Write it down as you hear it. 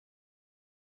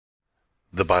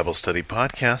The Bible Study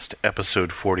Podcast,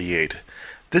 Episode 48.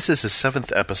 This is the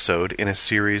 7th episode in a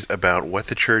series about what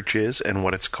the church is and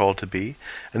what it's called to be,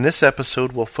 and this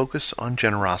episode will focus on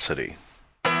generosity.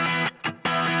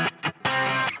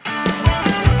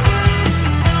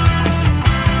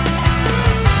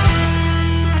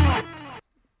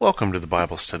 Welcome to the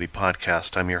Bible Study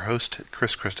Podcast. I'm your host,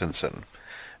 Chris Christensen.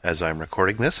 As I'm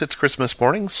recording this, it's Christmas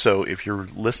morning, so if you're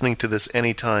listening to this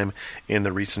anytime in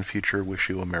the recent future, wish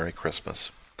you a Merry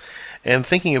Christmas. And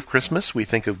thinking of Christmas, we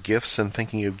think of gifts, and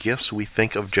thinking of gifts, we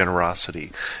think of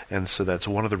generosity. And so that's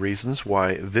one of the reasons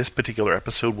why this particular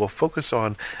episode will focus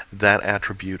on that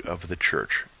attribute of the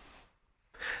church.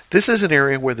 This is an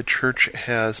area where the church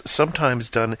has sometimes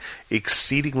done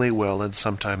exceedingly well and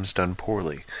sometimes done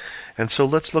poorly. And so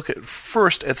let's look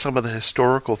first at some of the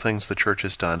historical things the church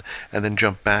has done, and then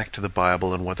jump back to the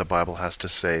Bible and what the Bible has to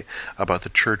say about the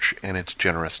church and its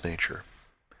generous nature.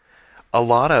 A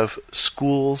lot of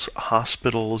schools,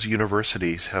 hospitals,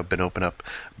 universities have been opened up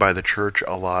by the church.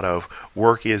 A lot of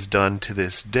work is done to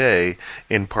this day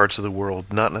in parts of the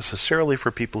world, not necessarily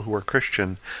for people who are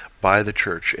Christian, by the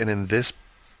church. And in this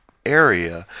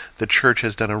area, the church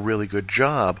has done a really good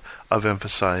job of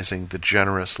emphasizing the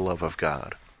generous love of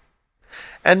God.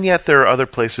 And yet there are other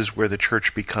places where the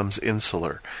church becomes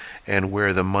insular, and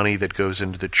where the money that goes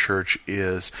into the church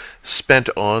is spent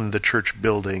on the church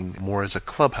building more as a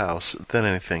clubhouse than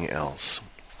anything else.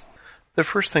 The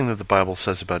first thing that the Bible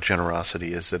says about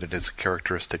generosity is that it is a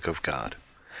characteristic of God,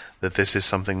 that this is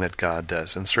something that God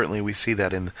does. And certainly we see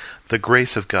that in the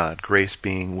grace of God, grace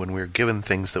being when we're given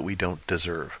things that we don't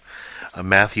deserve.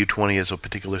 Matthew 20 is a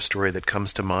particular story that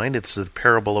comes to mind. It's the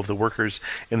parable of the workers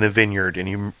in the vineyard, and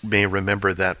you may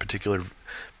remember that particular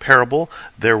parable.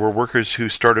 There were workers who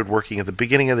started working at the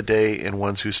beginning of the day and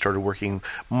ones who started working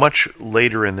much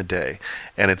later in the day.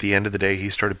 And at the end of the day, he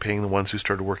started paying the ones who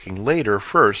started working later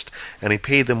first, and he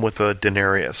paid them with a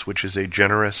denarius, which is a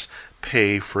generous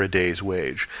pay for a day's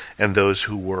wage. And those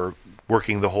who were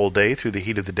working the whole day through the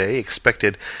heat of the day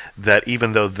expected that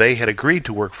even though they had agreed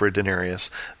to work for a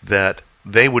denarius, that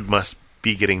they must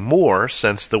be getting more,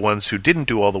 since the ones who didn't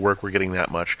do all the work were getting that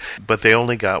much, but they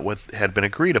only got what had been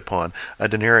agreed upon, a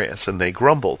denarius, and they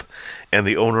grumbled. And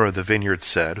the owner of the vineyard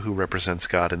said, who represents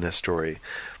God in this story,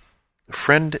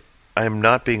 "Friend, I am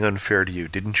not being unfair to you.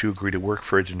 Didn't you agree to work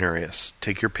for a denarius?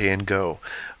 Take your pay and go.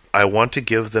 I want to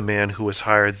give the man who was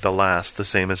hired the last the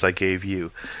same as I gave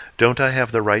you. Don't I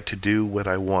have the right to do what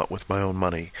I want with my own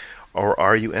money? Or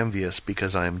are you envious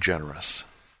because I am generous?"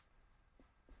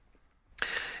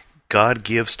 God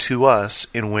gives to us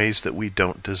in ways that we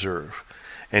don't deserve.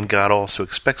 And God also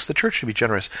expects the church to be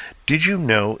generous. Did you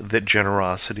know that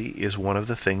generosity is one of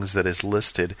the things that is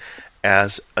listed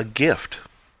as a gift,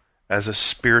 as a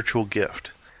spiritual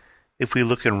gift? If we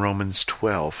look in Romans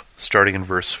 12, starting in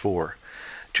verse 4,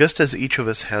 "Just as each of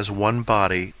us has one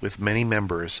body with many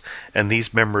members, and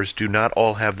these members do not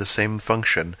all have the same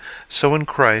function, so in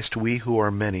Christ we who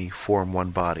are many form one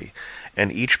body, and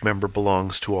each member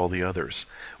belongs to all the others.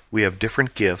 We have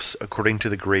different gifts according to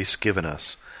the grace given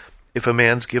us. If a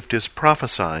man's gift is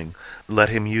prophesying, let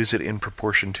him use it in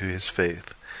proportion to his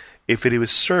faith. If it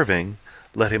is serving,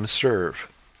 let him serve.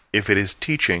 If it is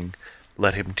teaching,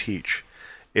 let him teach.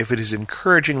 If it is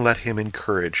encouraging, let him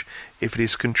encourage. If it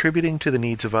is contributing to the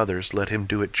needs of others, let him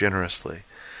do it generously.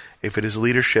 If it is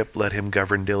leadership, let him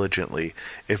govern diligently.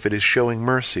 If it is showing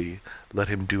mercy, let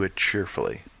him do it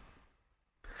cheerfully."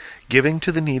 Giving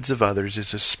to the needs of others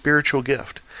is a spiritual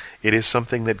gift. It is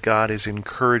something that God is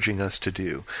encouraging us to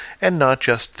do, and not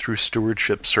just through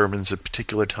stewardship sermons at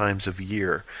particular times of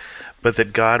year, but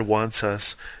that God wants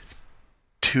us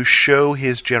to show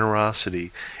His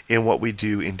generosity in what we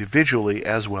do individually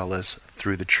as well as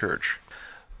through the church.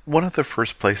 One of the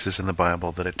first places in the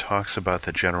Bible that it talks about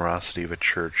the generosity of a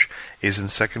church is in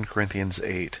 2 Corinthians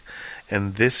 8,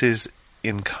 and this is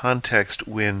in context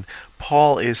when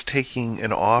Paul is taking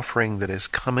an offering that is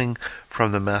coming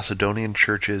from the Macedonian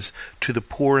churches to the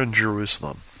poor in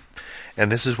Jerusalem.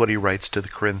 And this is what he writes to the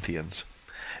Corinthians.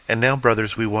 "And now,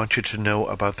 brothers, we want you to know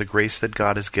about the grace that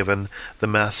God has given the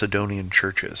Macedonian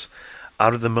churches.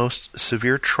 Out of the most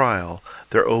severe trial,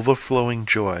 their overflowing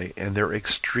joy and their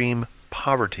extreme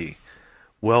poverty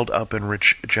welled up in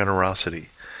rich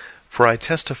generosity. For I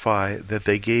testify that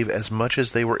they gave as much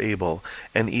as they were able,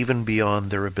 and even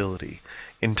beyond their ability.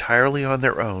 Entirely on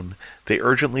their own, they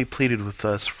urgently pleaded with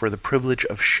us for the privilege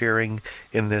of sharing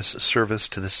in this service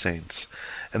to the saints.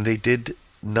 And they did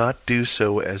not do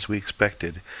so as we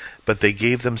expected, but they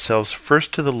gave themselves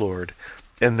first to the Lord,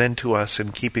 and then to us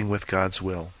in keeping with God's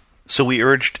will. So we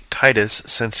urged Titus,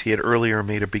 since he had earlier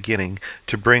made a beginning,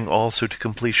 to bring also to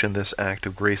completion this act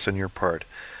of grace on your part.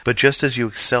 But just as you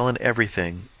excel in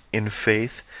everything, in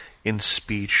faith, in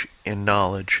speech, in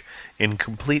knowledge, in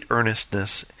complete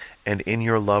earnestness, and in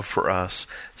your love for us,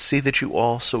 see that you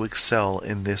also excel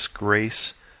in this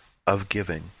grace of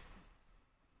giving.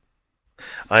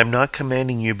 I am not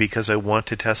commanding you because I want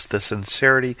to test the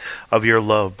sincerity of your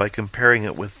love by comparing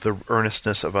it with the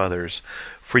earnestness of others.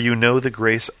 For you know the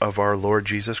grace of our Lord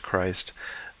Jesus Christ,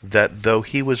 that though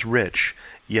he was rich,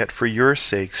 yet for your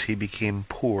sakes he became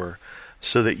poor,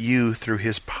 so that you, through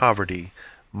his poverty,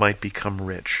 might become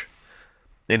rich.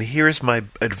 And here is my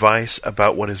advice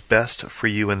about what is best for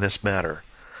you in this matter.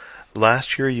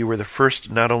 Last year you were the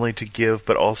first not only to give,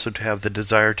 but also to have the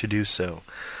desire to do so.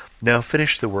 Now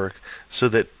finish the work, so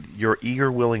that your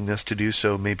eager willingness to do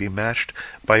so may be matched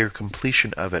by your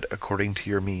completion of it according to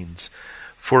your means.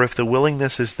 For if the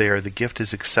willingness is there, the gift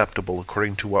is acceptable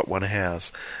according to what one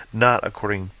has, not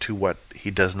according to what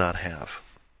he does not have.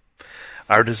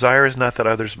 Our desire is not that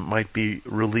others might be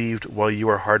relieved while you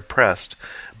are hard-pressed,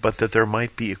 but that there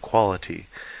might be equality.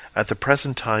 At the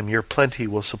present time your plenty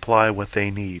will supply what they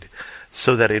need,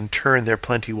 so that in turn their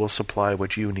plenty will supply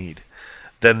what you need.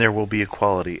 Then there will be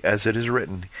equality, as it is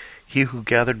written, he who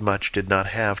gathered much did not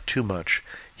have too much,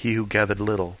 he who gathered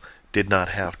little did not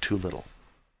have too little.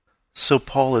 So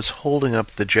Paul is holding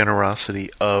up the generosity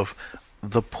of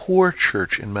the poor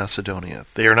church in Macedonia.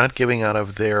 They are not giving out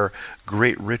of their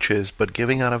great riches, but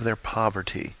giving out of their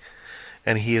poverty.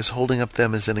 And he is holding up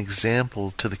them as an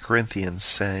example to the Corinthians,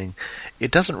 saying, it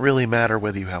doesn't really matter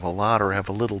whether you have a lot or have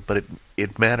a little, but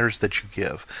it matters that you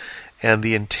give. And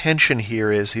the intention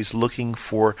here is he's looking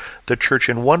for the church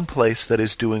in one place that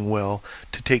is doing well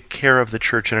to take care of the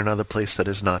church in another place that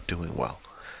is not doing well.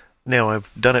 Now, I've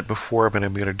done it before, but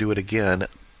I'm going to do it again.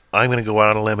 I'm going to go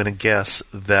out on a limb and guess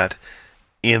that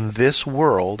in this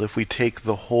world, if we take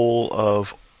the whole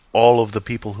of all of the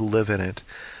people who live in it,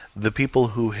 the people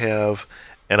who have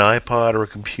an iPod or a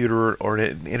computer or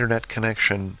an internet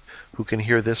connection who can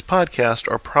hear this podcast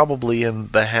are probably in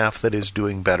the half that is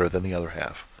doing better than the other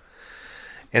half.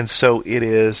 And so it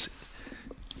is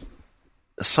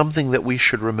something that we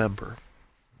should remember.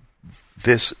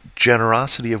 This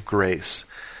generosity of grace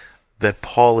that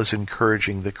Paul is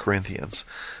encouraging the Corinthians.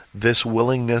 This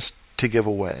willingness to give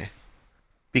away.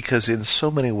 Because in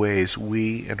so many ways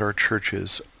we and our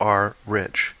churches are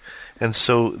rich. And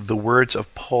so the words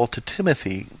of Paul to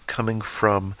Timothy, coming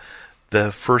from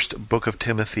the first book of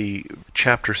Timothy,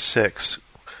 chapter 6,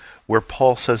 where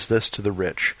Paul says this to the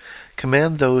rich,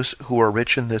 command those who are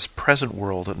rich in this present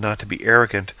world not to be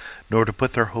arrogant, nor to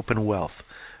put their hope in wealth,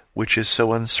 which is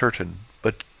so uncertain,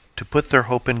 but to put their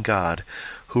hope in God,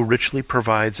 who richly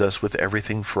provides us with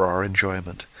everything for our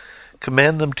enjoyment.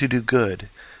 Command them to do good,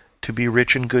 to be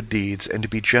rich in good deeds, and to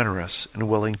be generous and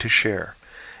willing to share.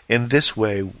 In this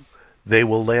way they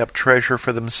will lay up treasure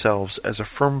for themselves as a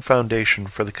firm foundation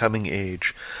for the coming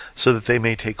age, so that they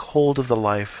may take hold of the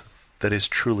life that is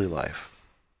truly life.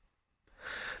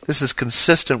 This is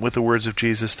consistent with the words of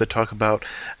Jesus that talk about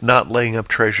not laying up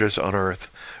treasures on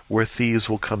earth, where thieves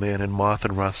will come in and moth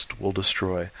and rust will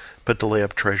destroy, but to lay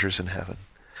up treasures in heaven.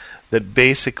 That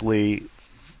basically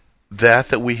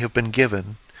that we have been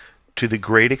given, to the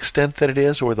great extent that it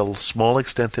is, or the small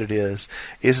extent that it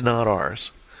is not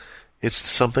ours. It's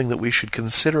something that we should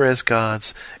consider as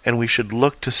God's, and we should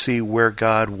look to see where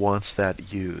God wants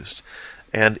that used.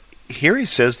 And here he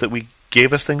says that we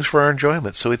gave us things for our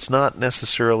enjoyment. So it's not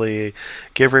necessarily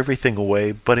give everything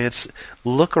away, but it's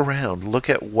look around. Look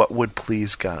at what would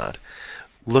please God.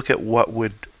 Look at what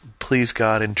would please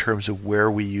God in terms of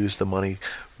where we use the money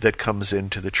that comes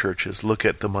into the churches. Look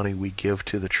at the money we give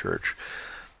to the church.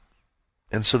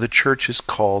 And so the church is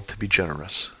called to be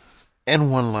generous. And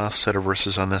one last set of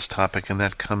verses on this topic, and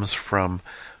that comes from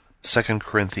 2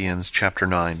 Corinthians chapter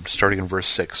 9, starting in verse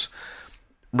 6.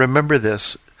 Remember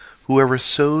this, whoever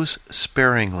sows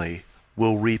sparingly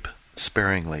will reap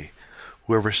sparingly.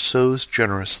 Whoever sows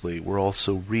generously will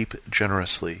also reap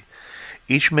generously.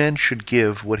 Each man should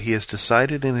give what he has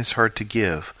decided in his heart to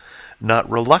give, not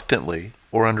reluctantly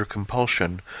or under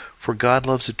compulsion, for God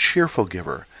loves a cheerful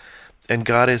giver. And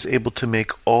God is able to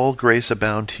make all grace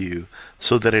abound to you,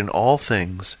 so that in all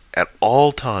things, at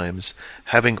all times,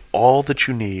 having all that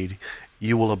you need,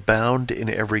 you will abound in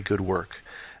every good work.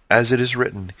 As it is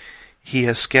written, He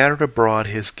has scattered abroad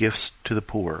His gifts to the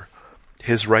poor.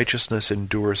 His righteousness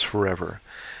endures forever.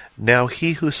 Now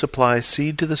He who supplies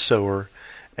seed to the sower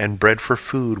and bread for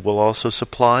food will also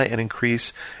supply and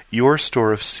increase your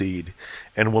store of seed,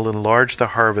 and will enlarge the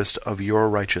harvest of your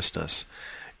righteousness.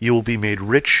 You will be made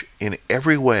rich in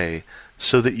every way,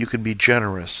 so that you can be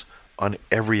generous on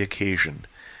every occasion,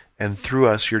 and through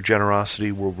us your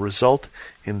generosity will result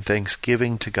in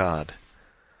thanksgiving to God.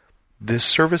 This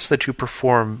service that you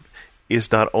perform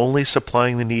is not only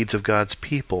supplying the needs of God's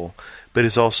people, but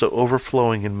is also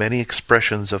overflowing in many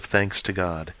expressions of thanks to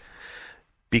God.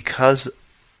 Because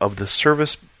of the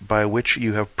service by which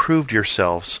you have proved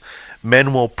yourselves,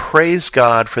 men will praise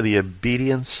God for the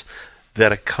obedience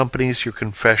that accompanies your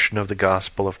confession of the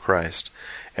gospel of Christ,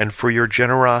 and for your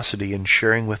generosity in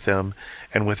sharing with them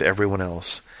and with everyone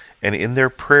else. And in their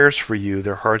prayers for you,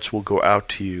 their hearts will go out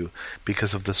to you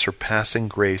because of the surpassing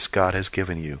grace God has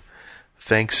given you.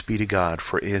 Thanks be to God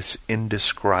for His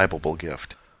indescribable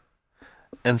gift.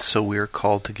 And so we are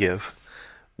called to give.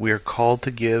 We are called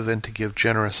to give and to give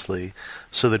generously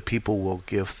so that people will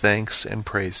give thanks and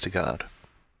praise to God.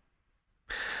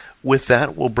 With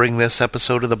that, we'll bring this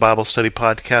episode of the Bible Study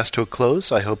Podcast to a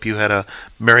close. I hope you had a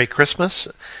Merry Christmas.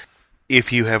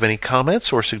 If you have any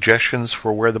comments or suggestions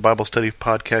for where the Bible Study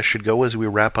Podcast should go as we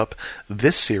wrap up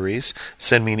this series,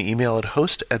 send me an email at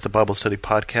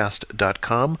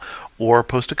host@thebiblestudypodcast.com or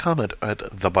post a comment at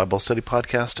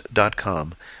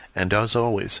thebiblestudypodcast.com. And as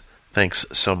always, thanks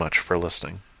so much for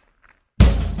listening.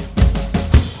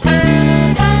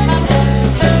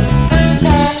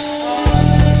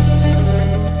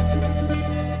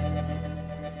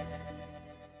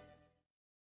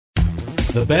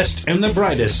 The best and the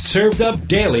brightest served up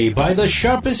daily by the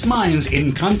sharpest minds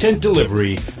in content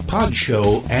delivery, pod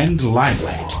show, and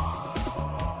limelight.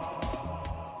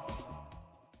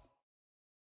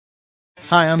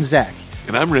 Hi, I'm Zach.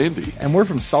 And I'm Randy. And we're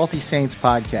from Salty Saints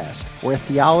Podcast. We're a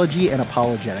theology and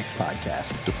apologetics podcast.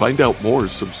 To find out more,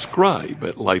 subscribe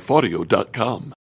at lifeaudio.com.